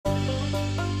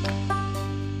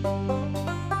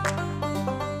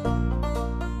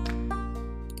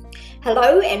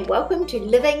Hello and welcome to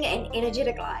Living an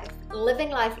Energetic Life. Living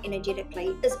life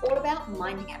energetically is all about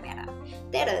minding our matter.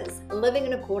 That is, living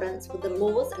in accordance with the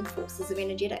laws and forces of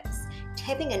energetics,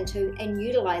 tapping into and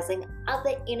utilizing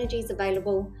other energies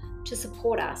available to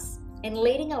support us, and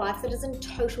leading a life that is in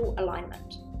total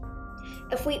alignment.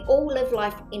 If we all live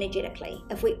life energetically,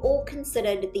 if we all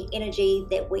considered the energy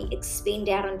that we expend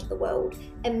out into the world,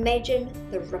 imagine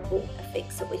the ripple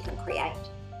effects that we can create.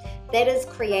 That is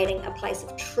creating a place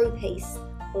of true peace,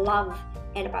 love,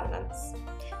 and abundance.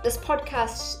 This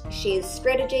podcast shares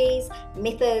strategies,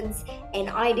 methods, and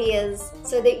ideas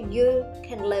so that you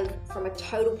can live from a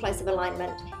total place of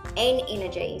alignment and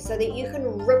energy, so that you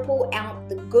can ripple out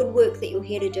the good work that you're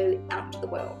here to do out to the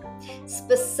world.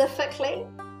 Specifically,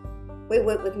 we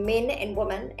work with men and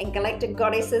women and galactic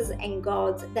goddesses and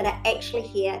gods that are actually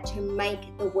here to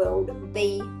make the world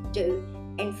be, do,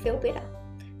 and feel better.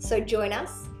 So join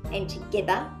us, and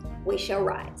together we shall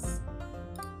rise.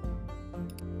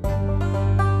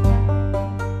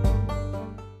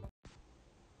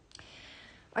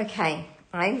 Okay,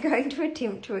 I'm going to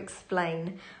attempt to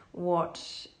explain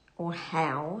what or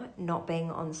how not being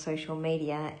on social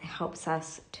media helps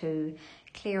us to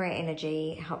clear our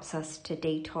energy, helps us to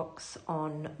detox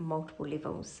on multiple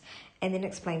levels, and then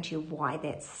explain to you why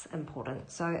that's important.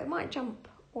 So it might jump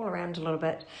all around a little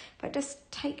bit, but just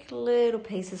take little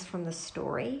pieces from the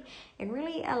story and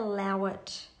really allow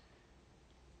it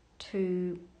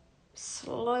to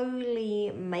slowly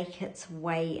make its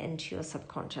way into your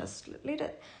subconscious. Let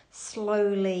it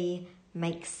slowly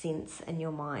make sense in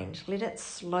your mind. Let it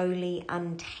slowly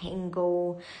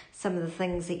untangle some of the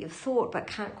things that you've thought but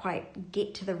can't quite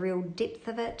get to the real depth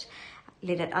of it.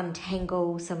 Let it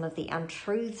untangle some of the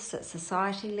untruths that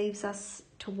society leaves us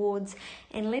towards,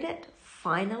 and let it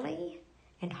finally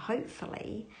and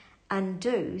hopefully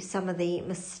undo some of the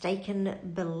mistaken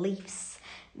beliefs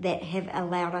that have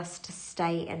allowed us to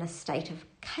stay in a state of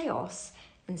chaos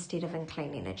instead of in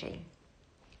clean energy.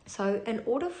 So in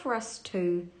order for us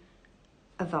to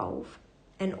evolve,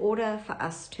 in order for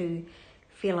us to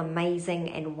feel amazing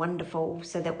and wonderful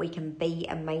so that we can be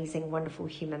amazing, wonderful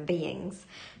human beings,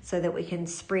 so that we can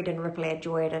spread and ripple our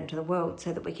joy out into the world,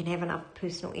 so that we can have enough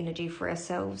personal energy for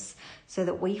ourselves, so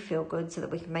that we feel good, so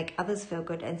that we can make others feel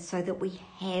good, and so that we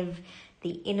have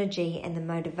the energy and the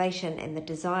motivation and the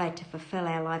desire to fulfill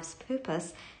our life's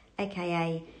purpose,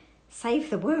 aka save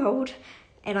the world.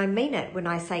 And I mean it when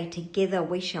I say together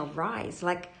we shall rise.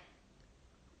 Like,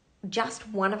 just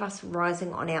one of us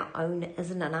rising on our own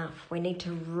isn't enough. We need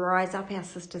to rise up our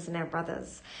sisters and our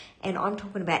brothers. And I'm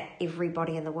talking about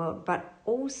everybody in the world, but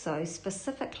also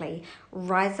specifically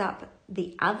rise up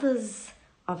the others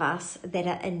of us that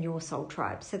are in your soul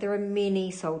tribe. So there are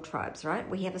many soul tribes, right?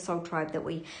 We have a soul tribe that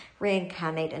we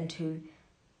reincarnate into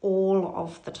all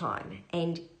of the time.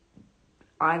 And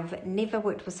I've never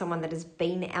worked with someone that has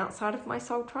been outside of my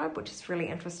soul tribe, which is really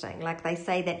interesting. Like, they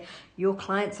say that your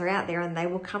clients are out there and they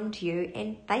will come to you,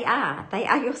 and they are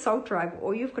your soul tribe.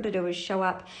 All you've got to do is show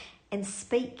up and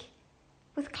speak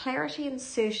with clarity and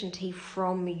certainty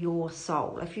from your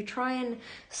soul. If you try and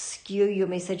skew your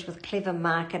message with clever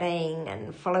marketing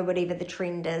and follow whatever the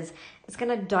trend is, it's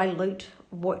going to dilute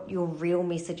what your real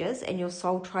message is, and your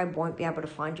soul tribe won't be able to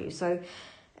find you. So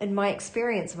in my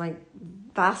experience, my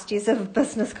vast years of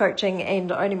business coaching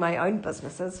and owning my own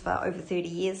businesses for over 30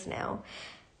 years now,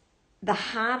 the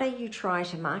harder you try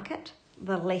to market,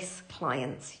 the less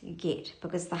clients you get,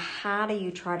 because the harder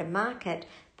you try to market,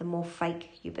 the more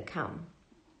fake you become.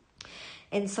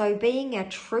 And so being our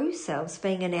true selves,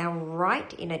 being in our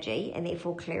right energy, and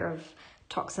therefore clear of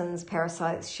toxins,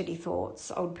 parasites, shitty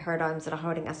thoughts, old paradigms that are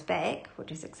holding us back,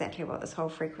 which is exactly what this whole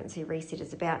frequency reset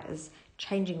is about, is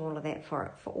changing all of that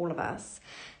for all of us.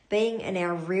 Being in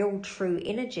our real true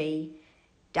energy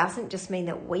doesn't just mean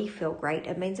that we feel great.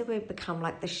 It means that we become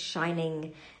like the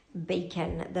shining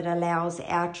beacon that allows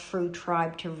our true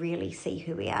tribe to really see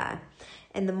who we are.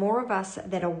 And the more of us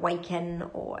that awaken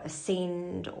or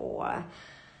ascend or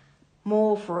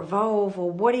morph or evolve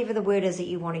or whatever the word is that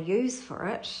you want to use for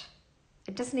it,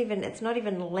 it's not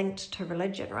even linked to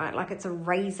religion, right? Like, it's a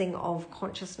raising of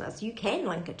consciousness. You can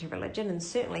link it to religion, and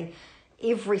certainly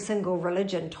every single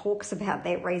religion talks about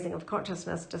that raising of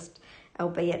consciousness, just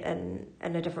albeit in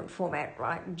a different format,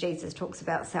 right? Jesus talks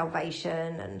about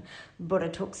salvation, and Buddha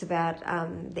talks about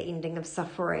the ending of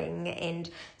suffering, and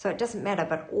so it doesn't matter.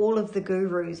 But all of the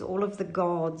gurus, all of the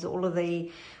gods, all of the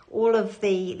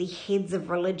heads of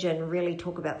religion really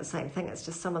talk about the same thing. It's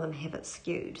just some of them have it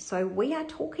skewed. So we are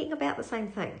talking about the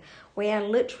same thing. We are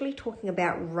literally talking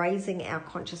about raising our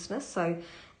consciousness, so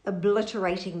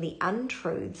obliterating the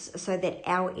untruths so that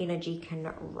our energy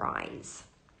can rise.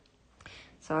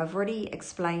 So So I've already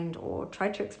explained, or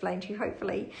tried to explain to you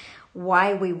hopefully,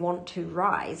 why we want to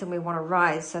rise, and we want to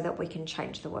rise so that we can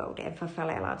change the world and fulfill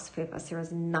our life's purpose. There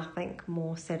is nothing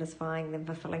more satisfying than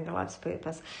fulfilling your life's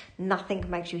purpose. Nothing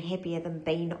makes you happier than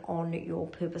being on your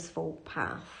purposeful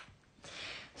path.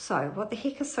 So what the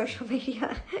heck has social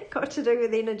media got to do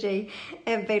with energy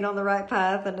and being on the right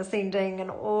path and ascending and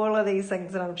all of these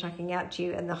things that I'm chucking out to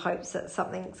you in the hopes that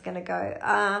something's going to go,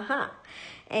 aha.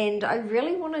 And I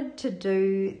really wanted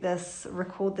to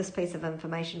record this piece of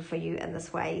information for you in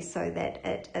this way so that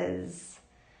it is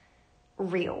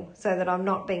real, so that I'm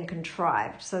not being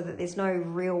contrived, so that there's no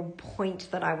real point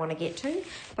that I want to get to,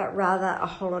 but rather a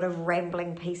whole lot of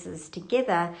rambling pieces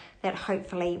together that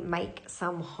hopefully make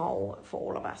some whole for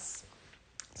all of us.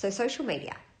 So social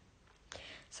media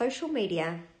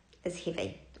is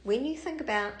heavy. When you think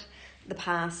about the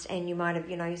past, and you might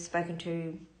have, spoken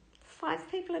to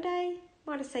 5 people a day,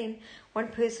 might have seen one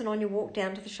person on your walk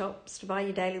down to the shops to buy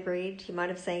your daily bread. You might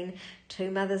have seen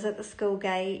 2 mothers at the school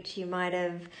gate. You might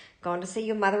have gone to see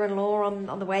your mother-in-law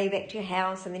on the way back to your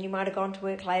house, and then you might have gone to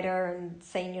work later and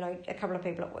seen, a couple of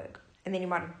people at work. And then you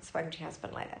might have spoken to your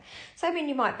husband later. So,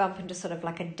 you might bump into sort of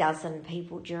like a dozen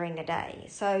people during a day.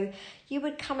 So you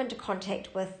would come into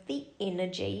contact with the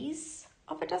energies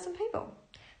of a dozen people.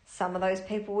 Some of those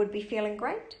people would be feeling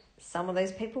great. Some of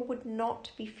those people would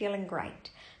not be feeling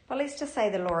great. But let's just say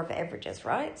the law of averages,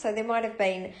 right? So there might have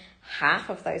been half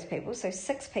of those people, so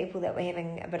 6 people that were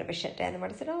having a bit of a shit day. They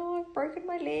might have said, oh, I've broken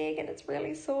my leg and it's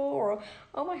really sore, or,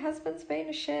 oh, my husband's been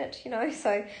a shit,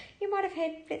 So you might have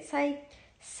had, let's say,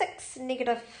 6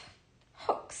 negative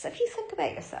hooks. If you think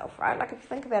about yourself, right? Like if you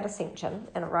think about ascension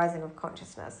and a rising of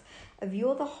consciousness, if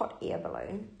you're the hot air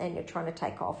balloon and you're trying to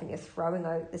take off and you're throwing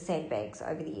the sandbags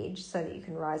over the edge so that you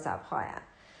can rise up higher.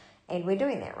 And we're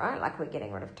doing that, right? Like we're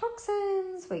getting rid of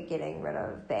toxins, we're getting rid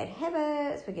of bad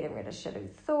habits, we're getting rid of shitty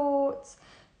thoughts.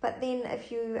 But then if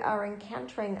you are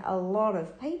encountering a lot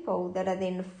of people that are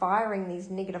then firing these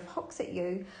negative hooks at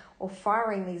you, or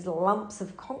firing these lumps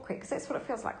of concrete, because that's what it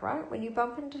feels like, right? When you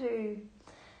bump into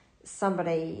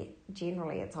somebody,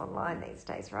 generally it's online these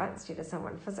days, right? Instead of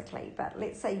someone physically. But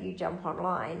let's say you jump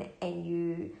online and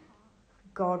you,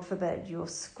 God forbid, you're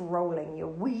scrolling,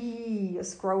 you're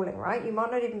scrolling, right? You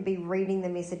might not even be reading the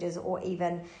messages or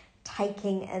even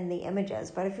taking in the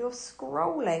images, but if you're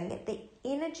scrolling, the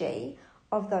energy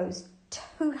of those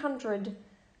 200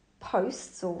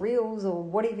 posts or reels or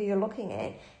whatever you're looking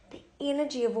at, the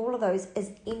energy of all of those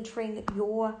is entering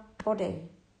your body,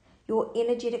 your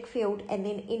energetic field, and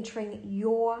then entering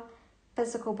your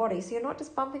physical body. So you're not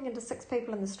just bumping into 6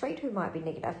 people in the street who might be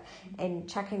negative and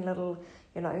chucking little,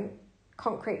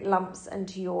 concrete lumps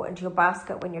into your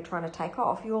basket when you're trying to take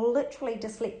off. You'll literally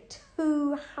just let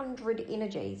 200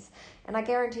 energies. And I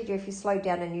guarantee you, if you slowed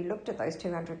down and you looked at those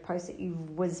 200 posts that you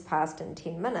whizzed past in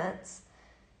 10 minutes,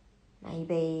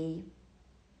 maybe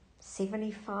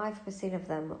 75% of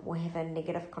them will have a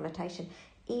negative connotation.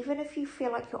 Even if you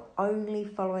feel like you're only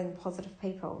following positive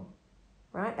people,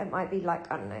 right? It might be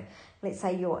like, I don't know, let's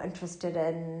say you're interested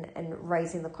in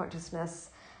raising the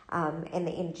consciousness and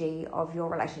the energy of your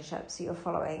relationship. So you're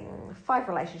following 5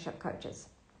 relationship coaches.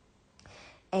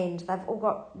 And they've all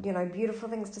got, beautiful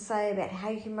things to say about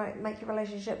how you can make your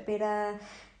relationship better.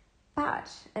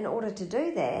 But in order to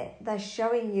do that, they're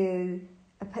showing you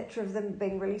a picture of them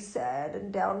being really sad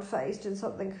and down-faced and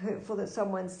something hurtful that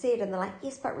someone said. And they're like,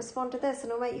 yes, but respond to this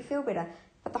and it'll make you feel better.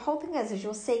 But the whole thing is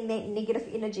you're seeing that negative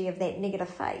energy of that negative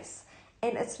face.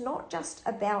 And it's not just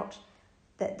about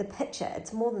the picture,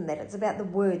 it's more than that. It's about the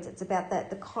words, it's about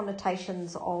the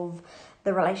connotations of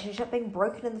the relationship being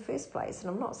broken in the first place. And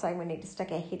I'm not saying we need to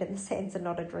stick our head in the sands and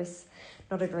not address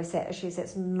our issues.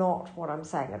 That's not what I'm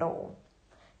saying at all.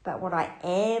 But what I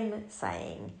am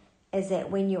saying is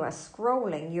that when you are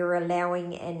scrolling, you're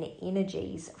allowing in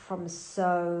energies from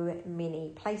so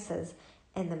many places,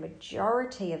 and the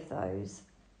majority of those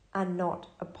are not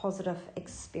a positive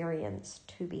experience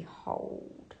to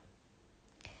behold.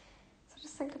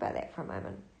 Just think about that for a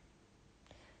moment.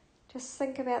 Just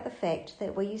think about the fact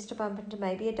that we used to bump into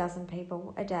maybe a dozen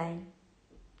people a day,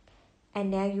 and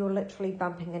now you're literally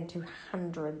bumping into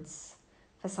hundreds,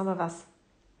 for some of us,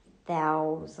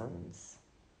 thousands.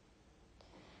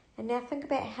 And now think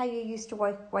about how you used to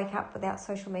wake up without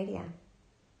social media.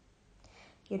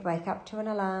 You'd wake up to an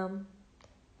alarm,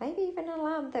 maybe even an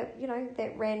alarm that,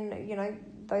 that ran,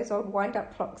 those old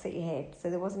wind-up clocks that you had,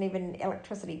 so there wasn't even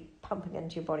electricity pumping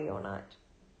into your body all night.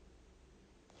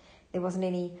 There wasn't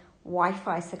any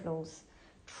Wi-Fi signals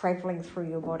travelling through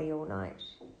your body all night.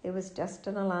 There was just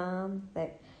an alarm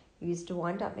that used a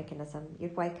wind-up mechanism.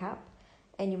 You'd wake up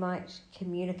and you might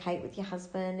communicate with your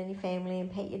husband and your family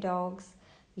and pet your dogs.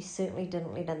 You certainly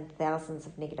didn't let in thousands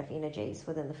of negative energies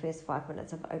within the first 5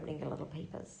 minutes of opening your little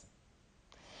peepers.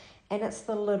 And it's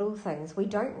the little things. We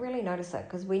don't really notice it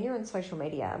because when you're in social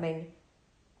media, I mean,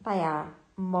 they are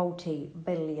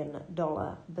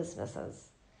multi-billion-dollar businesses.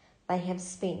 They have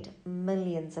spent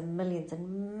millions and millions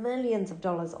and millions of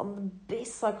dollars on the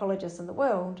best psychologists in the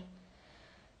world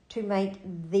to make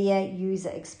their user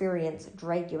experience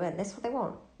drag you in. That's what they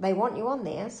want. They want you on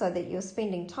there so that you're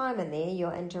spending time in there,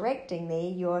 you're interacting there,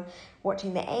 you're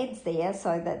watching the ads there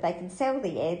so that they can sell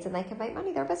the ads and they can make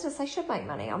money. They're a business, they should make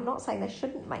money. I'm not saying they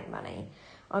shouldn't make money.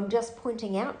 I'm just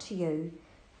pointing out to you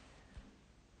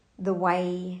the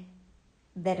way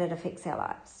that it affects our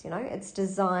lives. You know, it's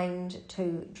designed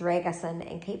to drag us in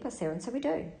and keep us there, and so we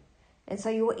do. And so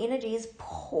your energy is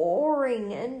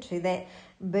pouring into that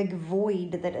big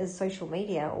void that is social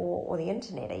media or the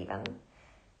internet even,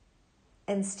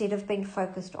 instead of being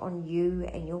focused on you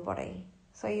and your body.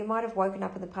 So you might have woken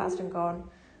up in the past and gone,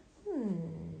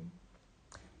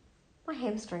 my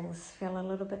hamstrings feel a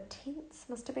little bit tense.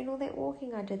 Must have been all that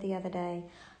walking I did the other day.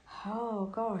 Oh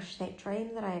gosh, that dream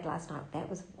that I had last night, that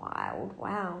was wild.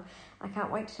 Wow. I can't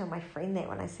wait to tell my friend that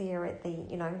when I see her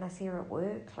when I see her at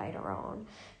work later on.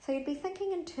 So you'd be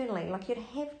thinking internally, like you'd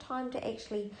have time to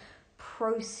actually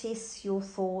process your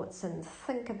thoughts and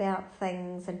think about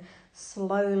things and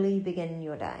slowly begin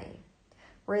your day.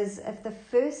 Whereas if the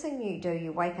first thing you do,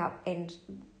 you wake up, and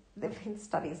there've been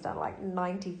studies done, like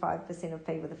 95% of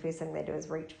people, the first thing they do is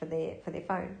reach for their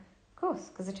phone. Of course,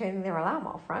 because they're turning their alarm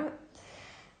off, right?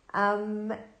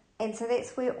 And so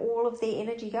that's where all of their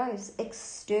energy goes,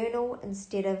 external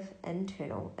instead of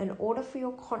internal. In order for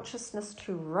your consciousness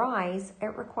to rise,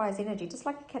 it requires energy, just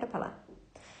like a caterpillar.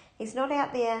 He's not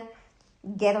out there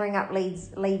gathering up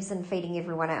leaves and feeding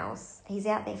everyone else. He's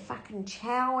out there fucking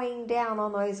chowing down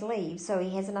on those leaves so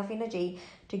he has enough energy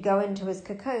to go into his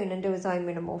cocoon and do his own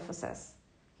metamorphosis.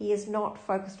 He is not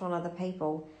focused on other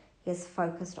people. He is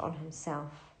focused on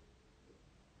himself.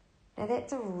 Now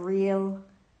that's a real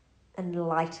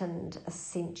enlightened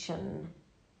ascension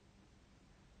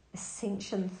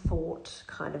thought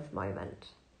kind of moment.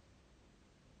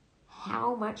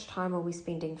 How much time are we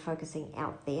spending focusing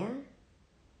out there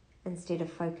instead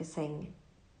of focusing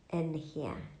in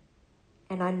here?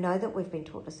 And I know that we've been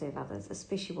taught to serve others,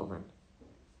 especially women.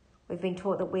 We've been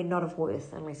taught that we're not of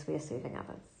worth unless we are serving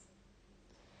others.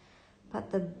 But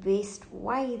the best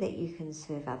way that you can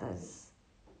serve others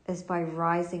is by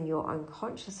rising your own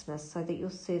consciousness so that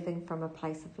you're serving from a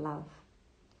place of love.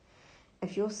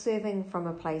 If you're serving from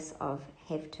a place of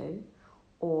have to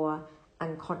or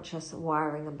unconscious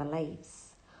wiring and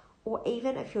beliefs, or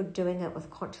even if you're doing it with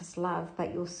conscious love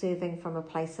but you're serving from a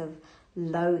place of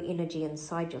low energy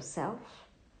inside yourself,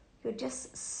 you're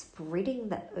just spreading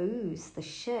the ooze, the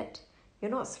shit.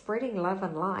 You're not spreading love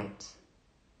and light.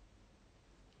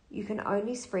 You can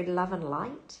only spread love and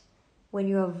light when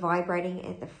you are vibrating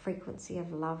at the frequency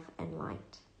of love and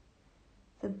light.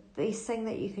 The best thing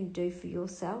that you can do for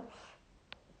yourself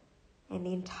and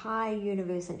the entire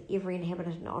universe and every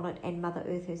inhabitant on it and Mother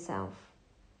Earth herself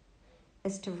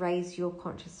is to raise your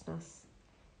consciousness,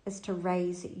 is to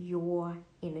raise your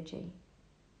energy.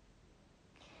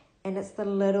 And it's the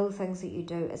little things that you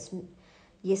do. It's,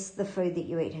 yes, the food that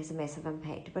you eat has a massive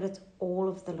impact, but it's all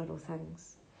of the little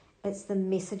things. It's the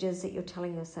messages that you're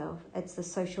telling yourself. It's the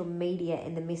social media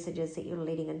and the messages that you're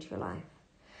letting into your life.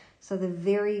 So the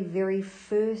very, very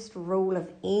first rule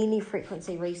of any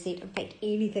frequency reset, in fact,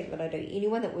 anything that I do,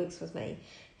 anyone that works with me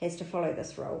has to follow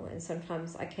this rule. And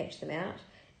sometimes I catch them out.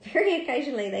 Very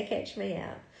occasionally they catch me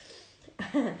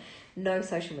out. No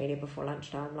social media before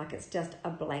lunchtime. Like, it's just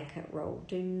a blanket rule.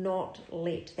 Do not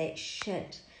let that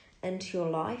shit into your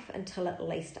life until at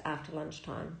least after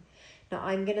lunchtime. Now,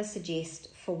 I'm going to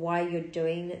suggest for why you're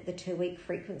doing the 2-week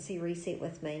frequency reset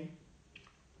with me,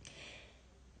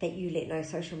 that you let no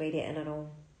social media in at all.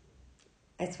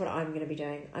 That's what I'm going to be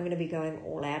doing. I'm going to be going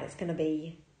all out. It's going to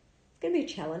be a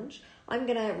challenge. I'm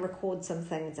going to record some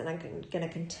things and I'm going to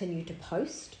continue to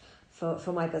post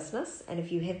for my business. And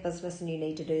if you have business and you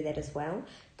need to do that as well,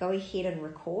 go ahead and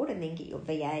record and then get your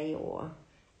VA or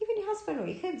even your husband or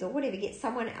your kids or whatever, get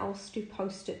someone else to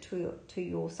post it to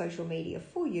your social media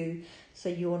for you, so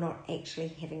you're not actually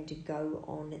having to go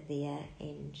on there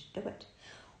and do it.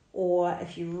 Or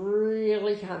if you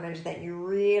really can't manage that and you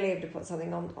really have to put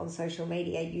something on social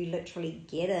media, you literally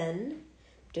get in,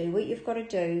 do what you've got to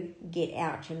do, get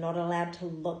out. You're not allowed to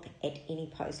look at any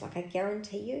post. Like, I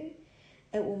guarantee you,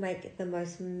 it will make the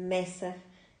most massive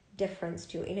difference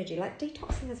to your energy. Like,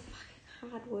 detoxing is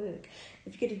fucking hard work.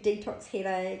 If you get a detox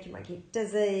headache, you might get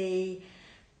dizzy,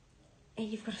 and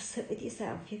you've got to sit with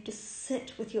yourself. You have to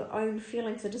sit with your own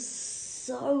feelings and just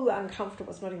so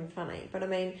uncomfortable, it's not even funny. But I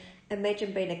mean,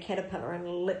 imagine being a caterpillar and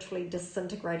literally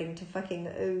disintegrating to fucking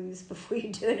ooze before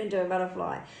you turn into a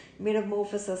butterfly.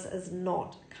 Metamorphosis is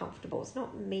not comfortable. It's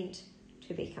not meant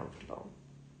to be comfortable.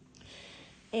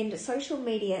 And social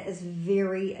media is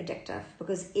very addictive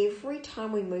because every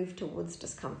time we move towards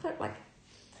discomfort, like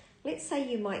let's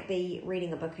say you might be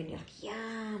reading a book and you're like,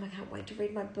 yum, I can't wait to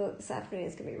read my book this afternoon,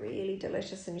 it's going to be really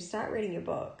delicious. And you start reading your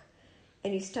book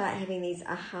and you start having these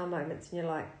aha moments and you're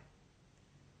like,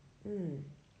 I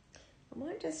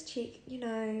might just check,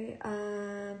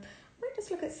 I might just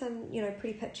look at some,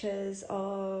 pretty pictures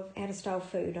of how to style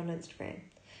food on Instagram.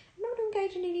 I'm not going to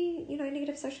engage in any,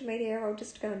 negative social media. I'll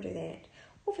just go and do that.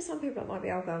 Or for some people it might be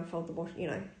I'll go and fold the wash,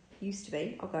 used to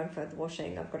be I'll go and fold the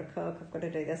washing, I've got to cook, I've got to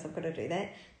do this, I've got to do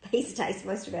that. These days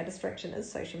most of our distraction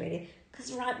is social media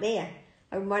because right there.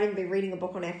 I might even be reading a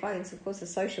book on our phones. Of course the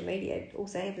social media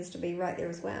also happens to be right there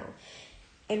as well.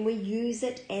 And we use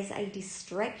it as a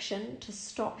distraction to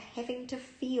stop having to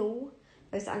feel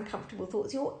those uncomfortable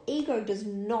thoughts. Your ego does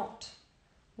not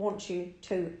want you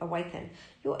to awaken.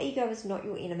 Your ego is not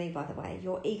your enemy, by the way.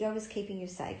 Your ego is keeping you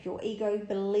safe. Your ego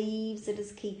believes it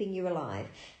is keeping you alive,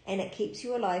 and it keeps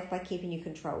you alive by keeping you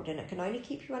controlled, and it can only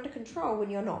keep you under control when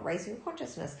you're not raising your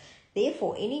consciousness.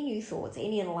 Therefore, any new thoughts,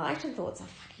 any enlightened thoughts are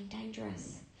fucking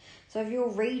dangerous. So if you're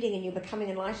reading and you're becoming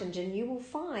enlightened, and you will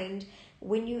find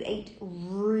when you eat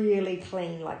really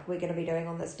clean, like we're going to be doing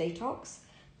on this detox,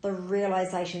 the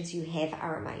realizations you have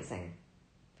are amazing.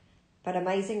 But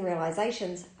amazing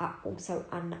realizations are also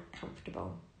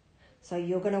uncomfortable. So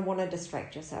you're going to want to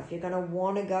distract yourself. You're going to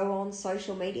want to go on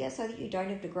social media so that you don't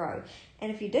have to grow.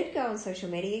 And if you did go on social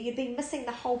media, you'd be missing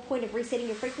the whole point of resetting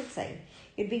your frequency.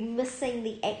 You'd be missing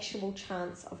the actual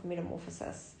chance of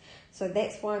metamorphosis. So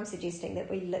that's why I'm suggesting that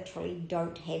we literally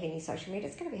don't have any social media.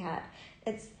 It's going to be hard.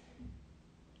 It's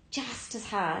just as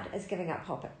hard as giving up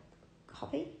coffee.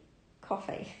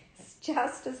 It's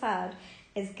just as hard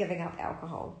as giving up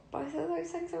alcohol. Both of those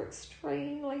things are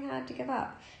extremely hard to give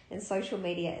up, and social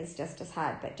media is just as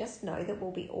hard. But just know that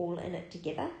we'll be all in it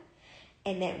together,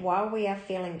 and that while we are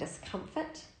feeling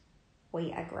discomfort,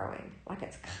 we are growing. Like,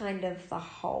 it's kind of the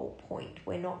whole point.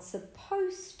 We're not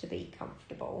supposed to be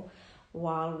comfortable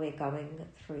while we're going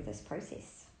through this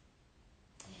process.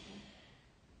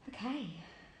 Okay,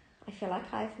 I feel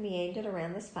like I've meandered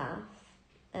around this path,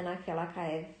 and I feel like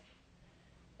I've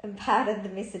imparted the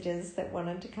messages that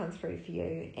wanted to come through for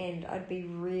you, and I'd be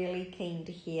really keen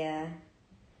to hear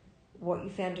what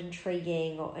you found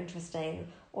intriguing or interesting,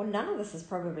 or none of this is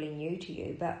probably new to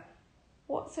you, but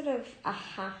what sort of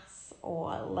ahas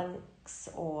or links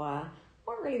or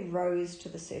what really rose to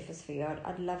the surface for you.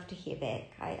 I'd love to hear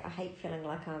back. I hate feeling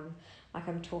like I'm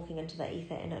talking into the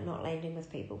ether and it not landing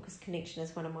with people, because connection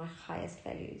is one of my highest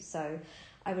values. So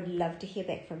I would love to hear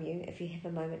back from you if you have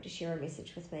a moment to share a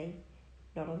message with me.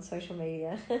 Not on social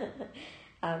media. You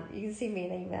can send me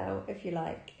an email if you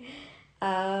like.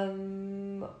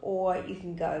 Or you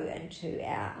can go into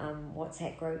our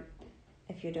WhatsApp group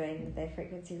if you're doing the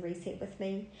frequency reset with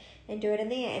me, and do it in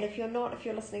there. And if you're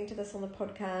listening to this on the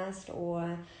podcast,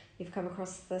 or you've come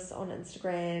across this on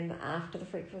Instagram after the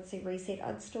frequency reset,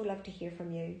 I'd still love to hear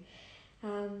from you.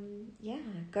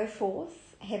 Go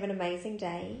forth, have an amazing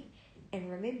day,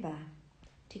 and remember,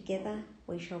 together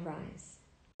we shall rise.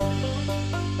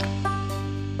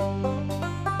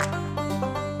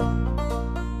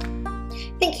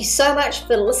 Thank you so much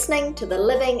for listening to the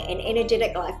Living an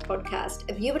Energetic Life podcast.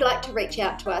 If you would like to reach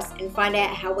out to us and find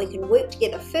out how we can work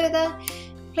together further,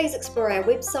 please explore our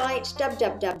website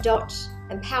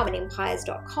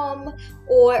www.empowermentempires.com,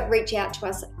 or reach out to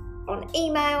us on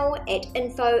email at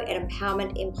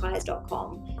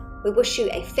info@empowermentempires.com. We wish you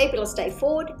a fabulous day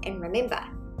forward, and remember,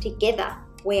 together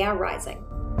we are rising.